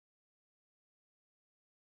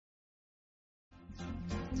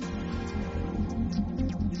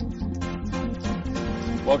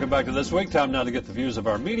Welcome back to This Week. Time now to get the views of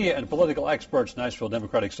our media and political experts, Nashville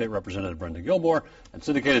Democratic State Representative Brenda Gilmore and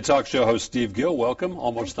syndicated talk show host Steve Gill. Welcome.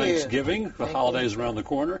 Almost Thanksgiving. The holidays around the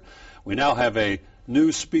corner. We now have a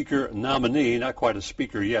new speaker nominee, not quite a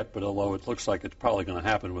speaker yet, but although it looks like it's probably going to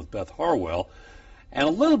happen with Beth Harwell. And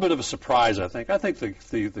a little bit of a surprise, I think. I think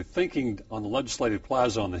the thinking on the Legislative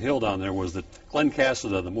Plaza on the Hill down there was that Glenn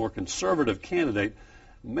Cassida, the more conservative candidate,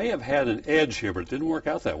 may have had an edge here, but it didn't work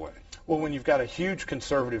out that way. Well, when you've got a huge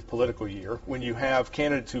conservative political year, when you have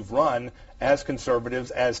candidates who've run as conservatives,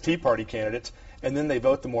 as Tea Party candidates, and then they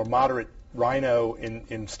vote the more moderate Rhino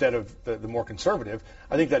instead of the more conservative,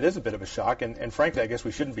 I think that is a bit of a shock. And frankly, I guess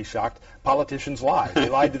we shouldn't be shocked. Politicians lie. They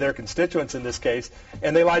lied to their constituents in this case,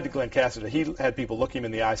 and they lied to Glenn Cassida. He had people look him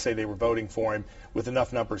in the eye, say they were voting for him with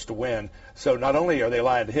enough numbers to win. So not only are they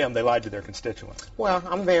lying to him, they lied to their constituents. Well,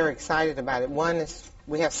 I'm very excited about it. One is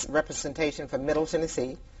we have representation for Middle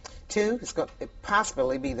Tennessee. Two, it's going to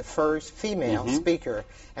possibly be the first female speaker,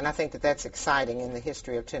 and I think that that's exciting in the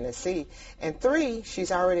history of Tennessee. And three, she's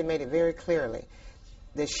already made it very clearly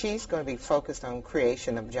that she's going to be focused on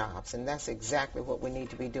creation of jobs, and that's exactly what we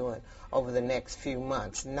need to be doing over the next few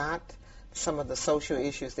months, not some of the social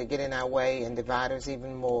issues that get in our way and divide us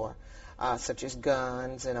even more, such as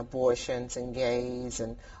guns and abortions and gays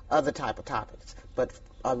and other type of topics, but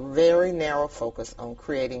a very narrow focus on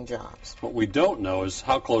creating jobs. What we don't know is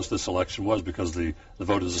how close this election was because the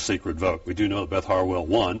vote is a secret vote. We do know that Beth Harwell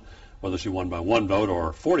won. Whether she won by 1 vote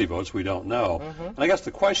or 40 votes, we don't know. And I guess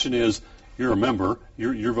the question is, you're a member,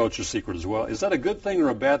 your votes are secret as well. Is that a good thing or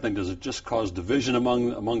a bad thing? Does it just cause division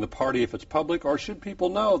among the party if it's public, or should people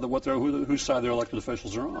know that whose side their elected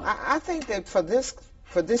officials are on? I think that for this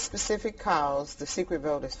specific cause, the secret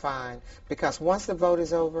vote is fine, because once the vote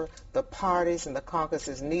is over, the parties and the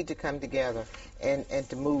caucuses need to come together and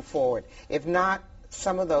to move forward. If not,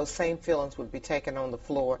 some of those same feelings would be taken on the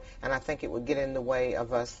floor, and I think it would get in the way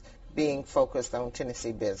of us being focused on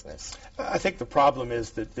Tennessee business. I think the problem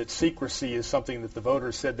is that secrecy is something that the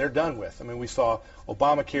voters said they're done with. I mean, we saw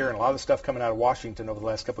Obamacare and a lot of the stuff coming out of Washington over the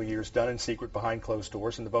last couple of years done in secret behind closed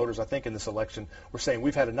doors, and the voters, I think, in this election were saying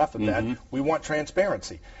we've had enough of that. We want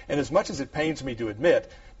transparency. And as much as it pains me to admit,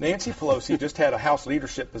 Nancy Pelosi just had a House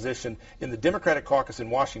leadership position in the Democratic caucus in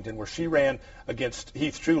Washington where she ran against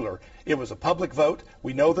Heath Shuler. It was a public vote.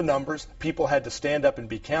 We know the numbers. People had to stand up and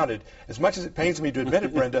be counted. As much as it pains me to admit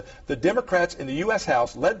it, Brenda, the Democrats in the U.S.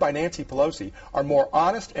 House, led by Nancy Pelosi, are more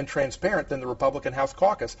honest and transparent than the Republican House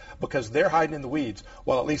caucus because they're hiding in the weeds,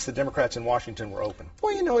 while at least the Democrats in Washington were open.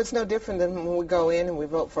 Well, you know, it's no different than when we go in and we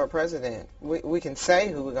vote for a president. We can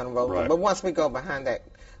say who we're going to vote for, but once we go behind that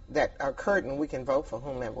curtain, we can vote for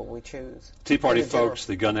whomever we choose. Tea Party folks,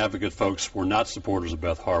 the gun advocate folks, were not supporters of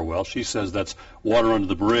Beth Harwell. She says that's water under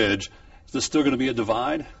the bridge. Is this still going to be a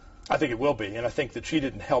divide? I think it will be, and I think that she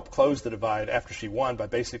didn't help close the divide after she won by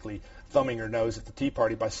basically thumbing her nose at the Tea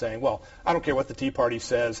Party by saying, well, I don't care what the Tea Party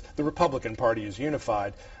says, the Republican Party is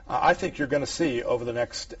unified. I think you're going to see over the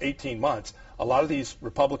next 18 months a lot of these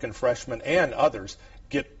Republican freshmen and others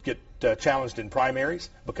get challenged in primaries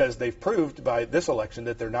because they've proved by this election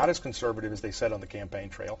that they're not as conservative as they said on the campaign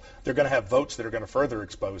trail. They're going to have votes that are going to further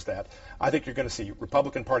expose that. I think you're going to see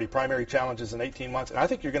Republican Party primary challenges in 18 months, and I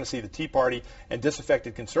think you're going to see the Tea Party and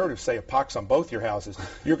disaffected conservatives say a pox on both your houses.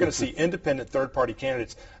 You're going to see independent third-party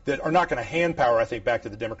candidates that are not going to hand power, I think, back to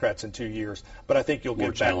the Democrats in 2 years, but I think you'll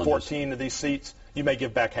give back 14 of these seats. You may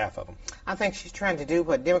give back half of them. I think she's trying to do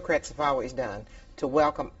what Democrats have always done, to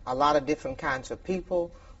welcome a lot of different kinds of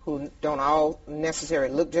people who don't all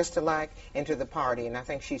necessarily look just alike into the party. And I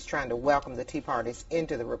think she's trying to welcome the Tea Parties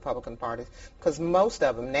into the Republican parties because most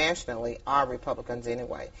of them nationally are Republicans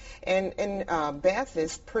anyway. And Beth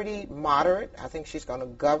is pretty moderate. I think she's going to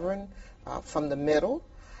govern from the middle.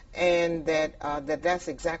 And that's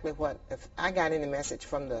exactly what, if I got any message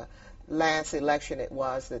from the last election, it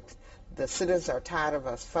was that the citizens are tired of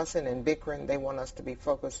us fussing and bickering. They want us to be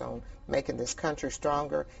focused on making this country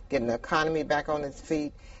stronger, getting the economy back on its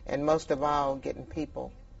feet, and most of all, getting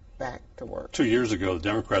people back to work. 2 years ago, the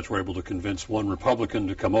Democrats were able to convince one Republican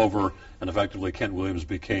to come over, and effectively Kent Williams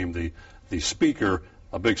became the speaker,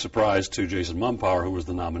 a big surprise to Jason Mumpower, who was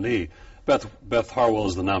the nominee. Beth Harwell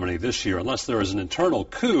is the nominee this year, unless there is an internal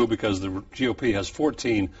coup because the GOP has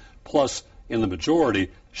 14 plus in the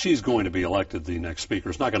majority. she's going to be elected the next speaker.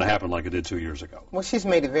 It's not going to happen like it did 2 years ago. Well, she's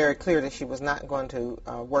made it very clear that she was not going to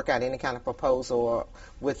work out any kind of proposal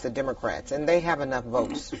with the Democrats, and they have enough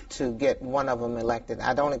votes to get one of them elected.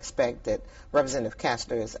 I don't expect that Representative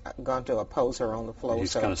Castor is going to oppose her on the floor.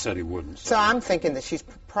 He's kind of said he wouldn't. So I'm thinking that she's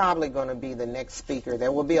probably going to be the next speaker.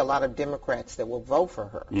 There will be a lot of Democrats that will vote for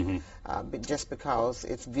her, just because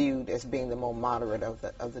it's viewed as being the more moderate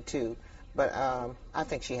of the two. But I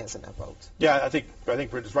think she has enough votes. Yeah, I think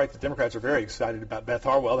Brenda's right. The Democrats are very excited about Beth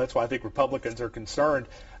Harwell. That's why I think Republicans are concerned.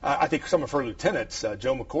 I think some of her lieutenants,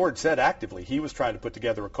 Joe McCord, said actively he was trying to put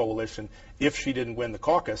together a coalition if she didn't win the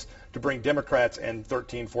caucus to bring Democrats and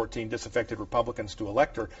 13, 14 disaffected Republicans to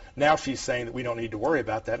elect her. Now she's saying that we don't need to worry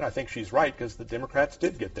about that, and I think she's right because the Democrats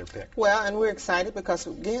did get their pick. Well, and we're excited because,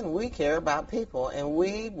 again, we care about people, and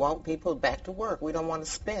we want people back to work. We don't want to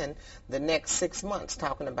spend the next 6 months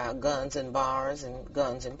talking about guns in bars and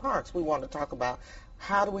guns in parks. We want to talk about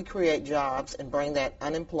how do we create jobs and bring that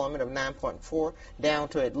unemployment of 9.4 down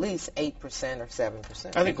to at least 8% or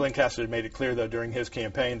 7%. I think Glenn Castor had made it clear, though, during his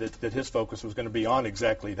campaign that his focus was going to be on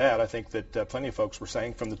exactly that. I think that plenty of folks were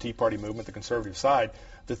saying from the Tea Party movement, the conservative side,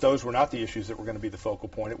 that those were not the issues that were going to be the focal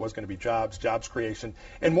point. It was going to be jobs creation,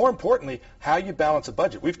 and more importantly, how you balance a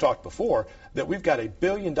budget. We've talked before that we've got a $1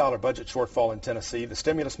 billion budget shortfall in Tennessee. The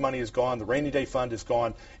stimulus money is gone. The rainy day fund is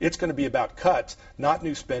gone. It's going to be about cuts, not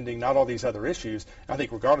new spending, not all these other issues. I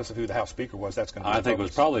think regardless of who the House Speaker was, that's going to be I think it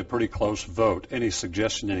was probably a pretty close vote. Any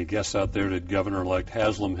suggestion, any guess out there, did Governor-elect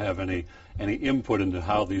Haslam have any input into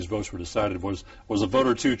how these votes were decided? Was a vote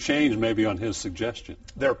or two changed maybe on his suggestion?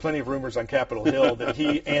 There are plenty of rumors on Capitol Hill that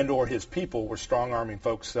he and or his people were strong-arming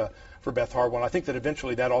folks for Beth Harwell. And I think that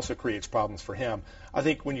eventually that also creates problems for him. I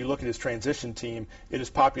think when you look at his transition team, it is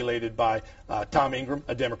populated by Tom Ingram,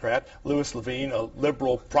 a Democrat, Louis Levine, a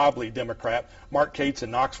liberal, probably Democrat, Mark Cates in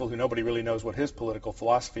Knoxville, who nobody really knows what his political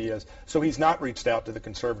philosophy is. So he's not reached out to the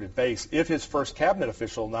conservative base. If his first cabinet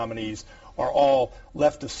official nominees are all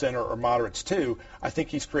left of center or moderates too, I think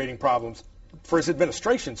he's creating problems for his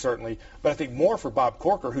administration, certainly, but I think more for Bob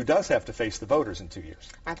Corker, who does have to face the voters in 2 years.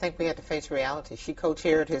 I think we have to face reality. She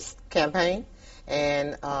co-chaired his campaign,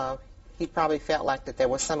 and he probably felt like that there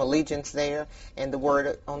was some allegiance there, and the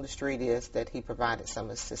word on the street is that he provided some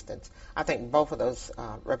assistance. I think both of those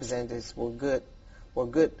representatives were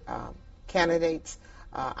good candidates.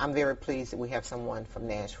 I'm very pleased that we have someone from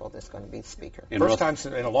Nashville that's going to be Speaker. First time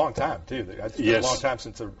in a long time, too. It's been a long time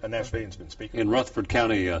since a Nashvilleian's been Speaker. In Rutherford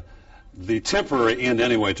County, the temporary end,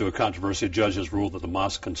 anyway, to a controversy, a judge has ruled that the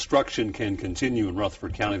mosque construction can continue in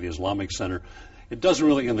Rutherford County, the Islamic Center. It doesn't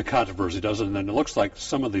really end the controversy, does it? And it looks like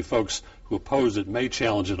some of the folks who oppose it may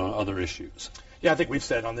challenge it on other issues. Yeah, I think we've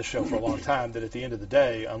said on this show for a long time that at the end of the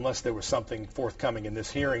day, unless there was something forthcoming in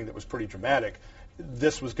this hearing that was pretty dramatic,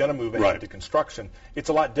 this was going to move ahead to construction. It's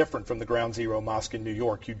a lot different from the Ground Zero Mosque in New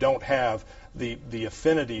York. You don't have the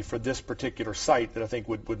affinity for this particular site that I think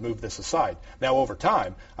would move this aside. Now, over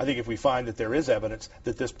time, I think if we find that there is evidence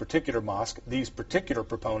that this particular mosque, these particular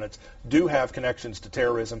proponents, do have connections to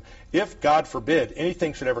terrorism, if, God forbid,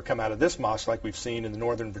 anything should ever come out of this mosque like we've seen in the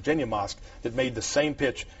Northern Virginia mosque that made the same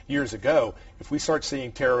pitch years ago, if we start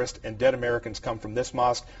seeing terrorists and dead Americans come from this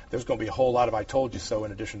mosque, there's going to be a whole lot of I told you so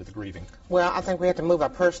in addition to the grieving. Well, I think we have to move our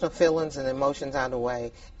personal feelings and emotions out of the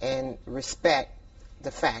way and respect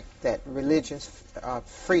the fact that religious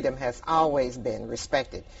freedom has always been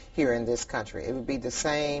respected here in this country. It would be the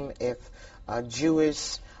same if a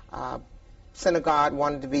Jewish synagogue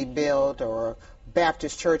wanted to be built or a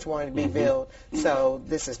Baptist church wanted to be built, so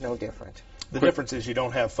this is no different. The difference is you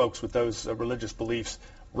don't have folks with those religious beliefs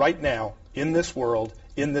right now in this world,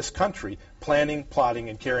 in this country, planning, plotting,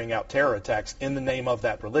 and carrying out terror attacks in the name of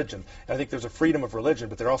that religion. And I think there's a freedom of religion,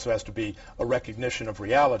 but there also has to be a recognition of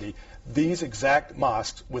reality. These exact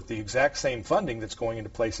mosques, with the exact same funding that's going into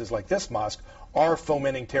places like this mosque, are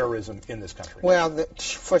fomenting terrorism in this country. Well,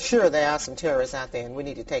 for sure there are some terrorists out there, and we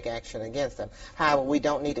need to take action against them. However, we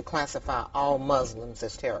don't need to classify all Muslims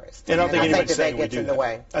as terrorists. And I don't think anybody's saying we gets do in that. the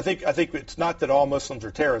way. I think it's not that all Muslims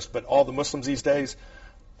are terrorists, but all the Muslims these days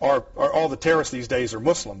are all the terrorists these days are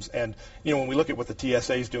Muslims. And, when we look at what the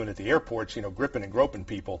TSA is doing at the airports, gripping and groping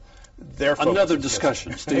people, they're another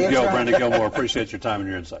discussion. Steve Gill, Brenda Gilmore, appreciate your time and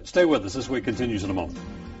your insight. Stay with us. This week continues in a moment.